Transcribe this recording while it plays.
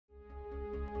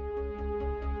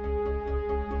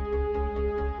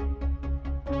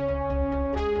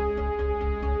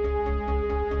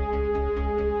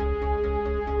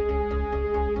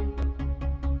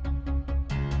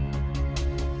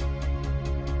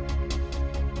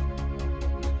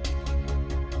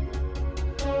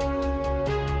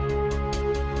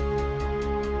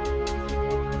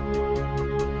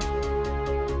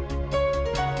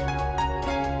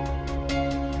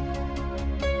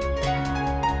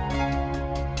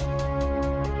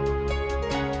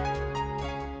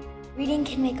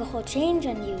can make a whole change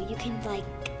on you. You can like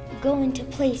go into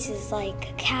places like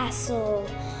a castle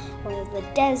or the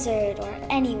desert or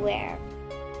anywhere.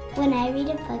 When I read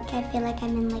a book, I feel like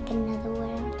I'm in like another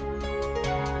world.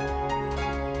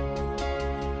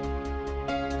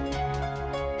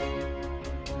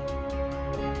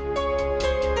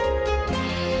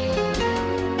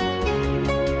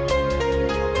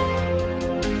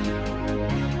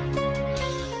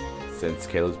 Since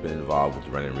Caleb's been involved with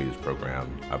the Running Readers program,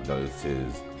 I've noticed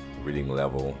his reading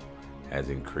level has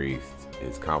increased,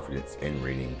 his confidence in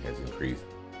reading has increased.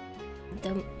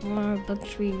 The more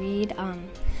books we read,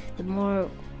 the more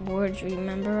words we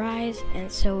memorize,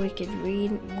 and so we could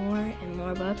read more and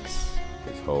more books.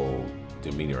 His whole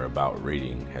demeanor about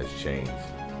reading has changed.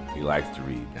 He likes to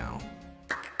read now.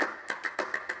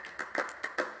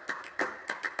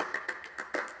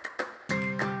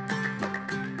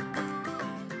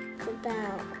 It's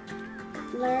about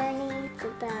learning, it's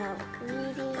about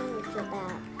reading, it's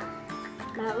about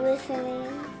listening.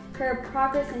 Her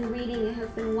progress in reading has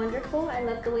been wonderful. I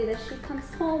love the way that she comes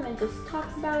home and just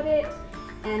talks about it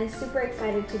and is super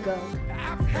excited to go.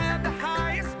 I've had the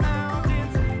highest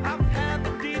mountains, I've had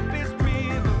the deepest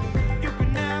river. You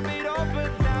can have it all,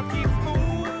 but life keeps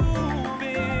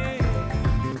moving.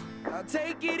 I'll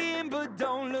take it in, but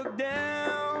don't look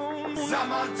down. 'Cause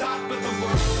I'm on top of the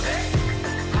world, hey.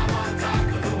 I'm on top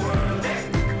of the world, hey.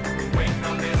 Been waiting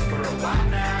on this for a while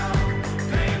now.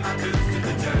 Paying my dues to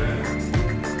the dirt.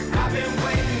 I've been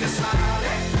waiting to smile,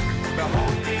 eh? Been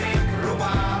holding it for a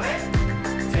while, eh?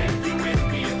 Take you with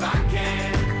me if I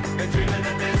can. Been dreaming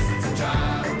of this since a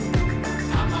child.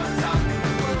 I'm on top of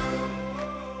the world.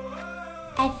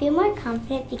 I feel more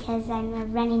confident because I'm a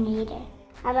running reader.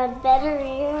 I'm a better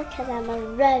reader because I'm a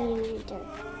running reader.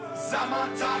 'Cause I'm on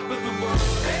top of the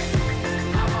world, eh?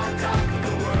 I'm on top of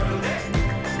the world, eh?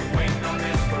 Been waiting on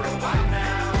this for a while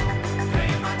now.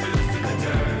 Paying my dues to the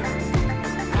dirt.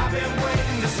 I've been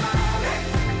waiting to smile, eh?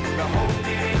 Been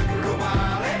holding it for a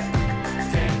while, eh?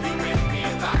 Take you with me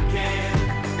if I can.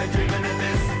 Been dreaming of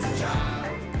this since a child.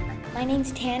 My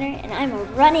name's Tanner and I'm a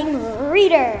running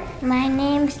reader. My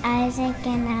name's Isaac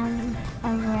and I'm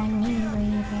a running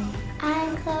reader.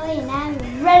 I'm Chloe and I'm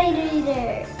a running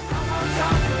reader. I'm on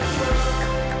top of the